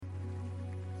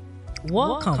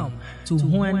Welcome to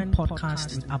Juan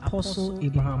Podcast with Apostle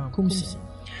Abraham Kumsi.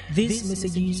 These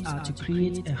messages are to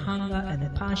create a hunger and a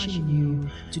passion in you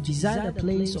to desire the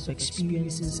place of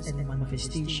experiences and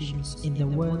manifestations in the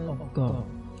Word of God.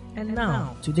 And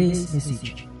now, today's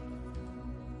message.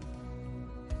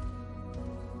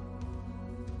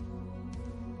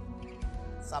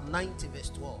 Psalm 90 verse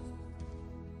 12.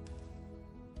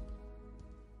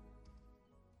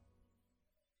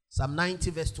 Psalm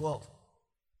 90 verse 12.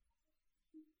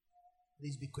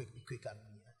 Please be quick, I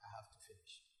have to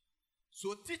finish.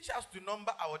 So teach us to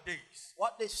number our days.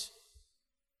 What this?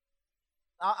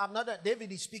 I'm not.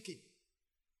 David is speaking.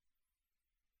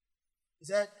 He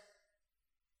said,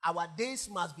 "Our days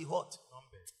must be what?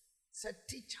 Numbered." He said,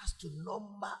 "Teach us to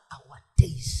number our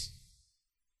days,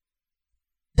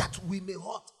 that we may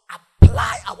what?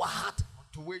 Apply our heart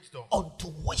unto wisdom."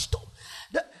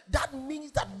 That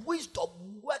means that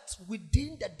wisdom works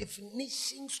within the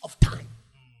definitions of time.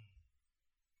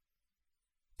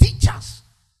 Teach us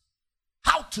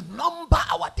how to number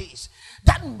our days.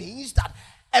 That means that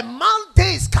a man's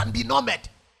days can be numbered.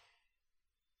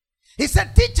 He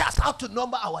said, teach us how to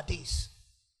number our days,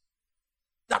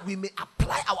 that we may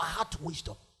apply our heart to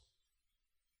wisdom.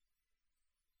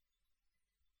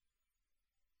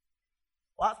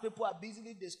 Whilst people are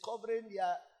busily discovering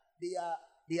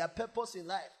their purpose in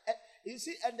life. You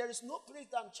see, and there is no place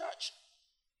than church.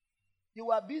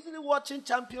 You are busily watching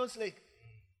Champions League.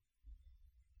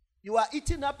 You are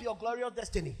eating up your glorious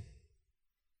destiny.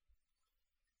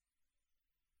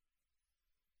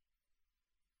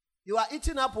 You are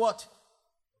eating up what?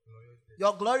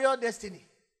 Your glorious destiny.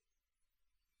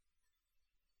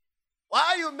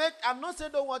 Why you make, I'm not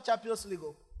saying don't watch Champions League,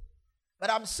 but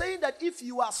I'm saying that if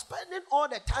you are spending all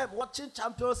the time watching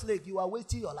Champions League, you are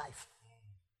wasting your life.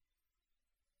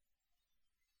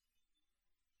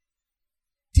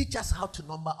 Teach us how to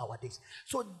number our days.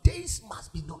 So days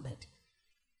must be numbered,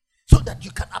 so that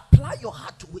you can apply your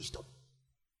heart to wisdom.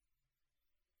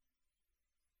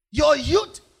 Your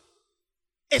youth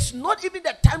is not even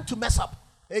the time to mess up.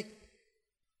 Hey,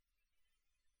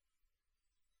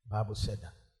 Bible said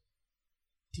that.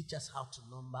 Teach us how to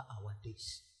number our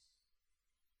days,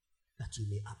 that we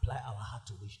may apply our heart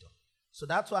to wisdom. So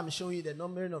that's why I'm showing you the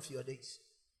numbering of your days.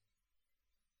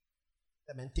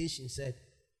 Lamentation said,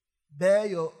 bear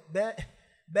your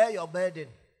burden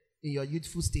in your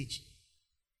youthful stage.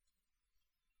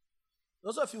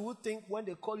 Those of you who think when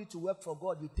they call you to work for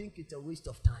God, you think it's a waste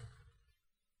of time.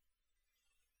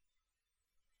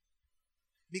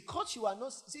 Because you are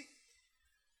not, see,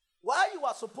 why you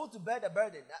are supposed to bear the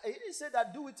burden? He didn't say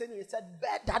that do it anyway. He said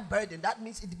bear that burden. That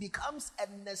means it becomes a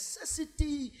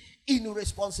necessity in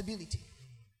responsibility.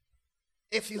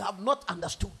 If you have not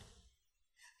understood,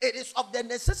 it is of the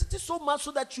necessity so much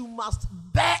so that you must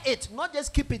bear it, not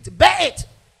just keep it, bear it.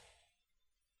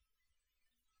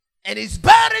 And his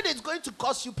bearing is going to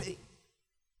cost you pain.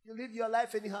 You live your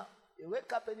life anyhow. You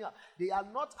wake up anyhow. They are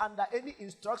not under any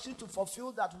instruction to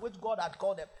fulfill that which God had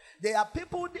called them. They are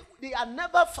people, they are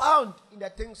never found in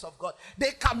the things of God. They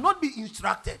cannot be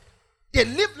instructed. They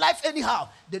live life anyhow.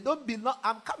 They don't belong.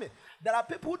 I'm coming. There are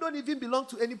people who don't even belong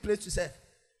to any place to serve.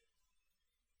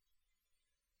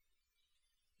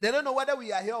 They don't know whether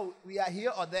we are here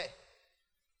or there.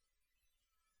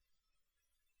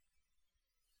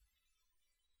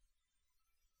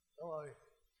 Don't worry.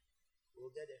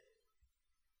 We'll get there.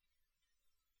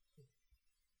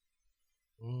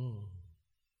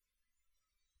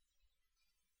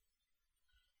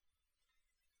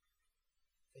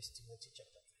 First Timothy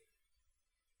chapter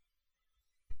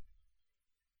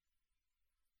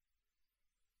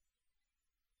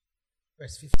 3.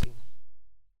 Verse 15.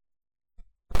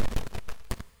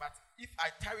 But if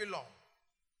I tarry long,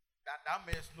 that thou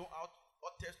mayest know how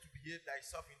oughtest to behave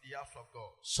thyself in the house of God.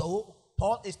 So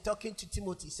Paul is talking to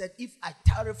Timothy. He said, if I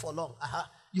tarry for long,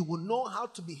 you will know how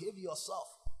to behave yourself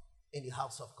in the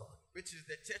house of God. Which is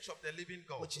the church of the living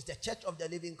God. Which is the church of the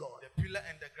living God. The pillar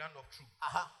and the ground of truth.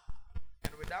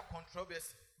 And without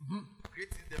controversy,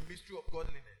 great is the mystery of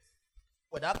godliness.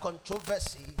 Without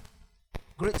controversy,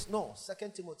 great. No, 2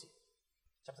 Timothy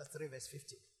chapter 3 verse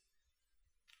 15.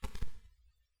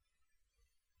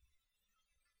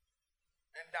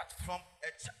 And that from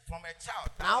a child.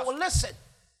 Now listen.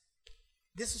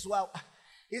 This is why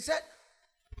he said,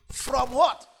 from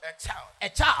what? A child. A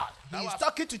child. He is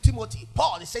talking to Timothy.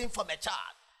 Paul is saying from a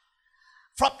child.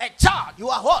 From a child, you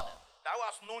are what? Thou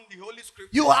hast known the Holy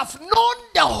Scriptures. You have known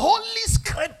the Holy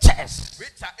Scriptures.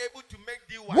 Which are able to make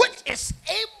thee wise. Which is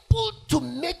able to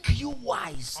make you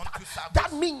wise.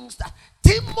 That means that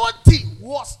Timothy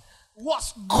was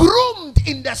groomed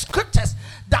in the Scriptures,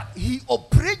 that he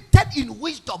operated in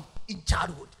wisdom in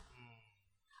childhood.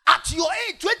 At your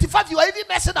age, 25, you are even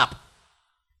messing up.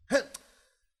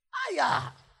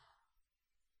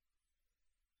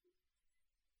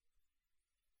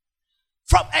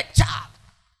 From a child,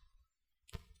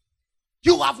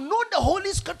 you have known the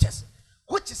Holy Scriptures,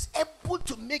 which is able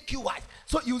to make you wise.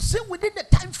 So you see within the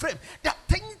time frame, the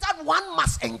things that one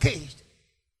must engage.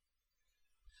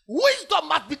 Wisdom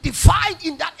must be defined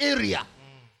in that area.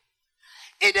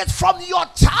 It is from your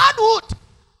childhood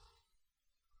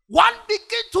one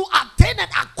begin to attain and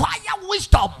acquire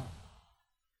wisdom.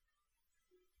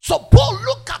 So Paul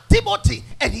looked at Timothy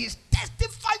and he's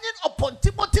testifying upon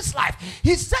Timothy's life.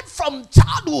 He said from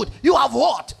childhood you have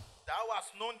what?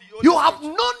 You have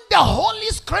known the Holy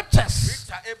Scriptures,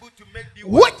 which are able to make thee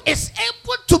which is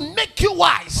able to make you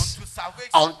wise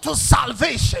unto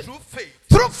salvation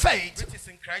through faith which is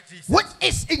in Christ Jesus. Which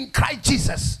is in Christ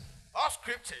Jesus. All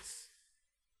scriptures.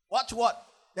 Watch what?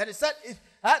 Then he said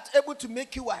it's able to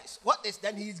make you wise. What is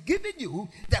then? He's giving you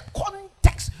the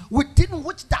context within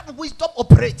which that wisdom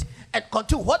operates. And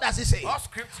continue. What does he say?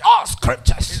 All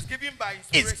scriptures is given by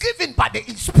inspiration. It's given by the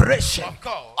inspiration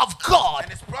of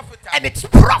God. And it's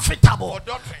profitable for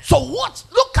doctrine. So what?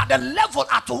 Look at the level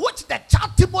at which the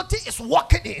child Timothy is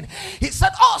walking in. He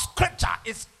said all scripture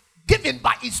is given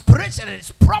by inspiration and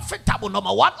it's profitable.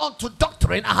 Number one, unto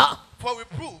doctrine. For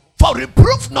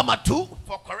reproof. Number two,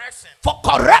 for correction.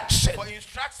 For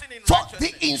instruction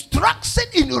in instruction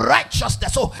in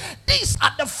righteousness. So these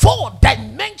are the four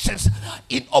dimensions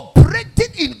in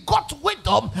operating in God's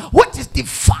wisdom, which is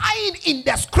defined in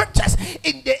the scriptures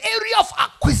in the area of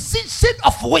acquisition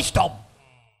of wisdom.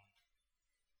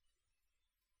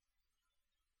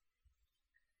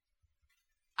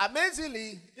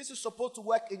 Amazingly, this is supposed to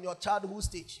work in your childhood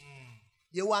stage.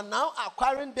 You are now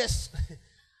acquiring this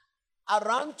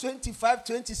around 25,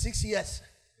 26 years.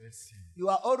 You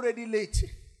are already late.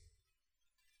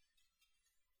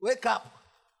 Wake up.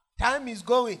 Time is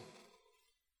going.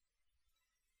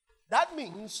 That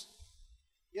means,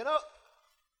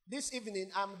 this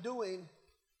evening I'm doing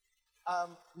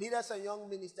leaders and young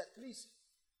ministers. Please.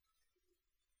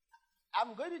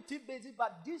 I'm going to teach basic,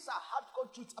 but these are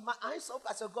hardcore truths. My eyes up,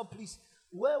 I said, God, please,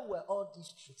 where were all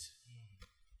these truths?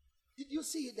 Did you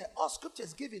see that all scripture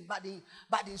is given by the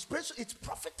inspiration? It's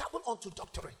profitable unto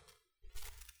doctrine.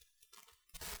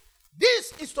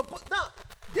 This is supposed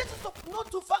not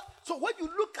too far. So when you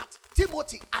look at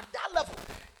Timothy at that level,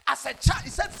 as a child, he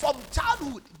said from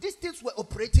childhood, these things were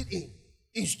operated in.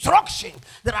 Instruction.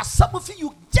 There are some of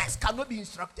you just cannot be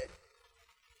instructed.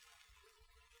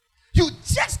 You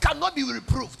just cannot be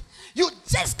reproved. You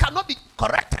just cannot be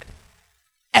corrected.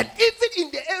 And even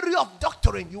in the area of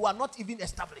doctrine, you are not even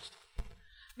established.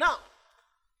 Now,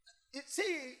 you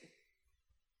see,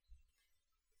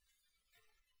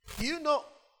 you know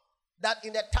that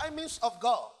in the timings of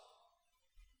God,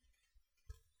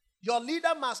 your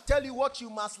leader must tell you what you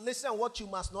must listen and what you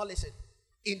must not listen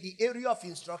in the area of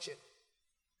instruction.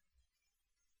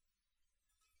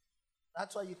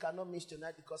 That's why you cannot miss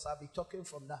tonight, because I'll be talking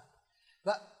from that.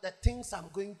 But the things I'm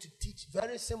going to teach,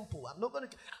 very simple. I'm not going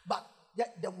to, but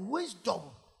the wisdom.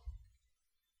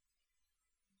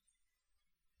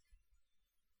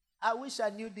 I wish I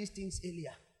knew these things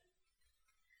earlier.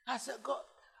 I said, God,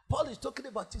 Paul is talking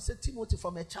about, he said, Timothy,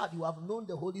 from a child you have known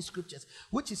the Holy Scriptures,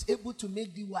 which is able to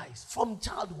make thee wise from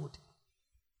childhood.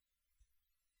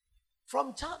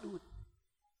 From childhood.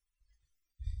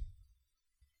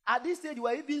 At this stage, you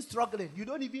are even struggling. You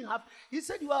don't even have. He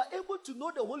said you are able to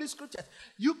know the Holy Scriptures.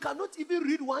 You cannot even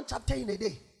read one chapter in a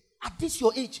day. At this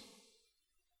your age.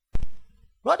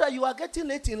 Brother, you are getting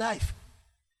late in life.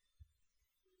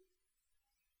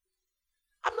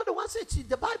 I'm not the one saying it's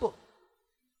the Bible.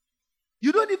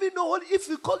 You don't even know. If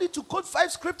you call it to quote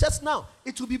 5 scriptures now,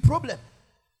 it will be a problem.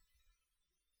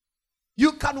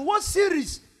 You can watch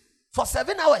series for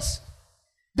 7 hours.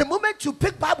 The moment you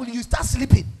pick Bible, you start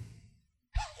sleeping.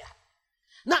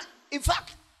 Now, in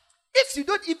fact, if you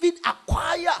don't even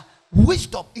acquire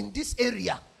wisdom in this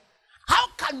area, how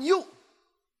can you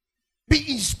be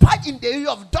inspired in the area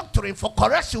of doctrine for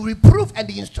correction, reproof, and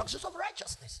the instructions of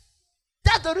righteousness?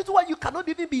 That's the reason why you cannot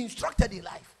even be instructed in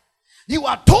life. You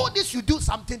are told this, you do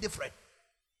something different.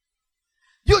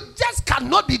 You just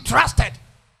cannot be trusted.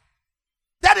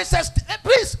 There is a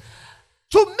please,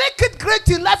 to make it great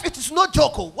in life, it is no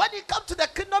joke. When it comes to the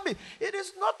kingdom, it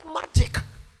is not magic.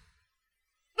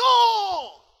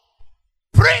 No.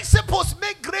 Principles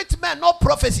make great men, not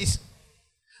prophecies.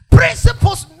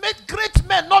 Principles make great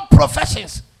men, not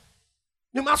professions.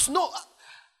 You must know.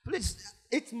 Please,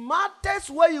 it matters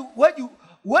where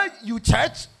you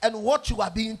church and what you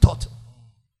are being taught.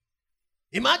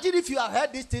 Imagine if you have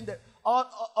heard this thing that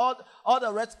all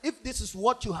the rest, if this is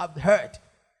what you have heard,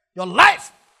 your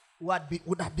life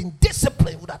would have been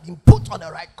disciplined, would have been put on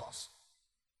the right course.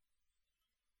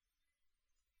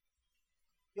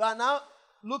 You are now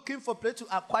looking for place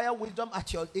to acquire wisdom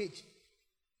at your age.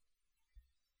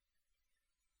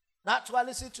 That's why,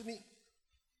 listen to me.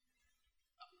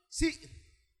 See,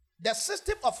 the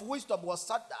system of wisdom was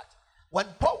such that when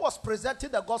Paul was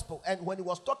presenting the gospel and when he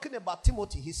was talking about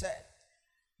Timothy, he said,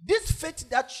 this faith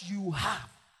that you have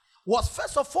was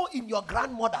first of all in your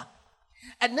grandmother,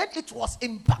 and then it was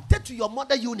impacted to your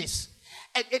mother Eunice,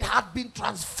 and it had been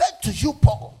transferred to you,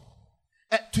 Paul,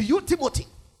 to you, Timothy.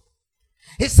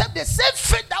 He said the same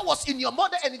faith that was in your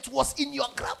mother and it was in your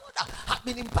grandmother had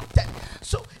been impacted.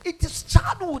 So it is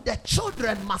childhood that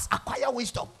children must acquire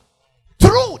wisdom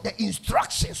through the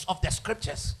instructions of the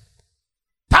scriptures.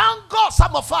 Thank God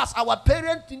some of us, our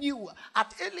parents knew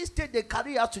at early stage they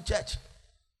carry us to church.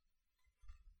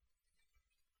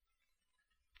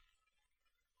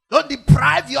 Don't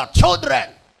deprive your children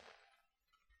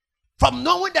from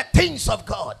knowing the things of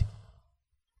God.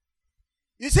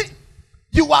 You see,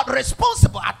 you are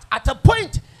responsible at a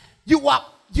point. You are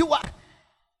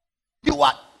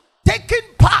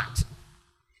taking part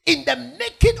in the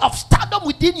making of stardom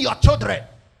within your children.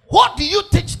 What do you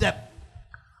teach them?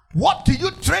 What do you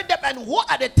train them? And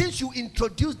what are the things you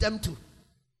introduce them to?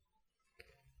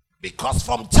 Because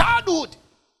from childhood,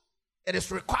 it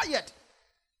is required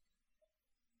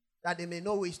that they may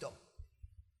know wisdom.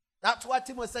 That's why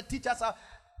Timothy said, teach us how.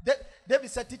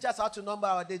 David said, teach us how to number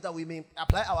our days that we may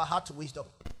apply our heart to wisdom.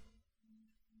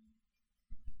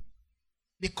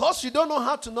 Because you don't know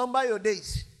how to number your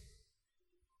days.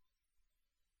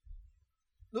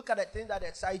 Look at the things that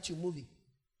excite you moving.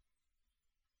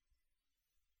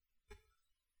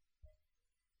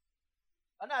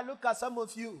 When I look at some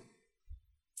of you,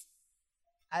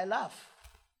 I laugh.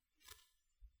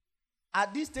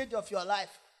 At this stage of your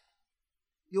life,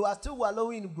 you are still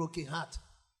wallowing in broken heart.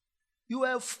 You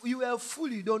are a fool,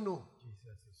 you don't know.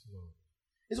 Jesus is Lord.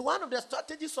 It's one of the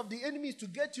strategies of the enemy is to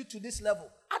get you to this level.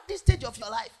 At this stage of your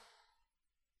life.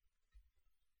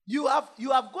 You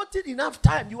have gotten enough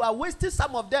time. You are wasting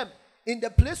some of them in the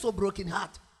place of broken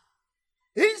heart.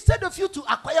 Instead of you to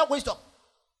acquire wisdom.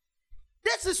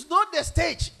 This is not the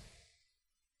stage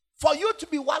for you to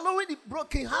be wallowing in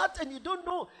broken heart and you don't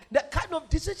know the kind of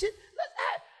decision.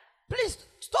 Please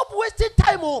stop wasting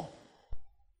time home.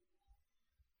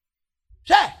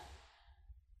 Sure.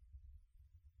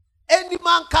 Any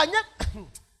man can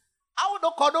I would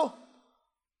not know.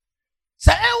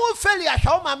 Say, I will fail you.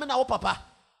 Show my man, papa.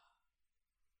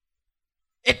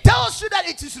 It tells you that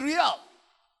it is real.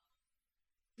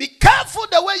 Be careful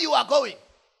the way you are going.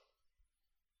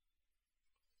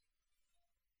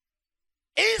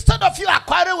 Instead of you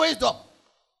acquiring wisdom,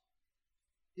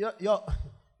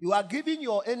 you are giving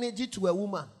your energy to a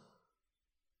woman.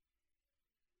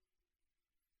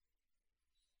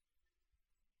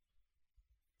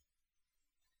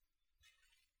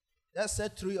 That's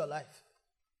set through your life.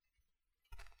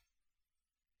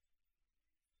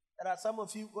 There are some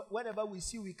of you, whenever we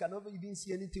see, we cannot even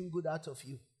see anything good out of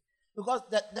you. Because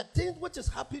the thing which is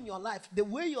happening in your life, the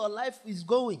way your life is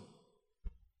going.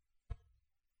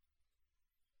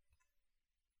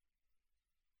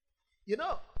 You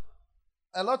know,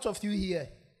 a lot of you here,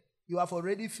 you have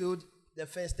already failed the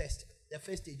first test. The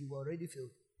first stage, you've already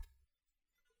failed.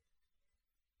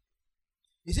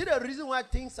 You see the reason why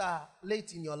things are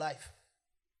late in your life?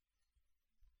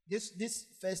 This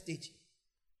first stage.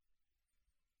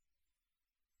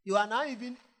 You are now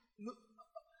even,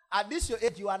 at this your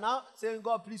age, you are now saying,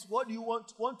 God, please, what do you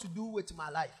want to do with my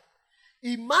life?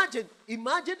 Imagine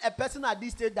a person at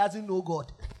this stage doesn't know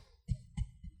God.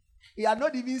 He had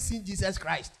not even seen Jesus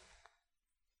Christ.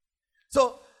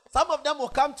 So, some of them will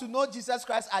come to know Jesus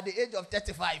Christ at the age of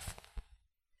 35.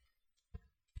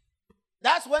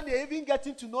 That's when they're even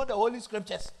getting to know the Holy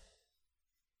Scriptures.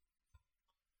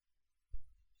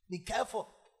 Be careful.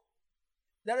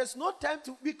 There is no time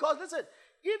to, because listen,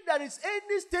 if there is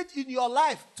any stage in your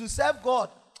life to serve God,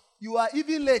 you are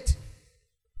even late.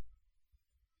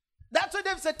 That's why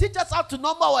they said, teach us how to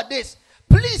number our days.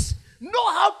 Please,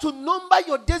 know how to number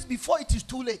your days before it is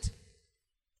too late.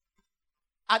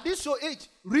 At this your age,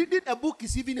 reading a book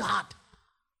is even hard.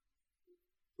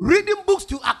 Reading books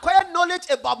to acquire knowledge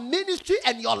about ministry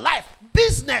and your life,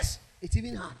 business, it's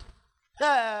even hard.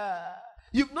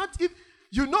 You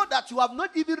know that you have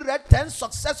not even read 10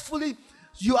 successfully.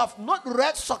 You have not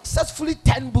read successfully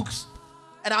 10 books.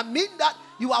 And I mean that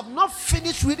you have not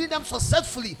finished reading them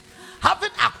successfully.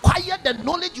 Having acquired the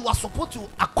knowledge you are supposed to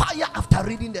acquire after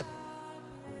reading them.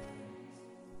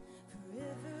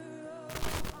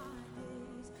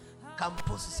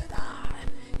 Campos said,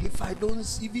 if I don't,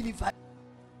 even if I.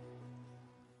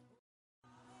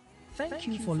 Thank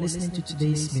you for listening to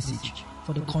today's message.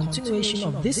 For the continuation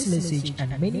of this message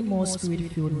and many more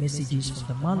spirit-filled messages from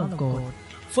the man of God,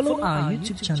 follow our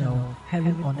YouTube channel,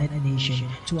 Heaven on Earth Nation,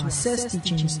 to access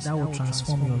teachings that will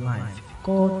transform your life.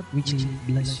 God richly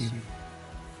bless you.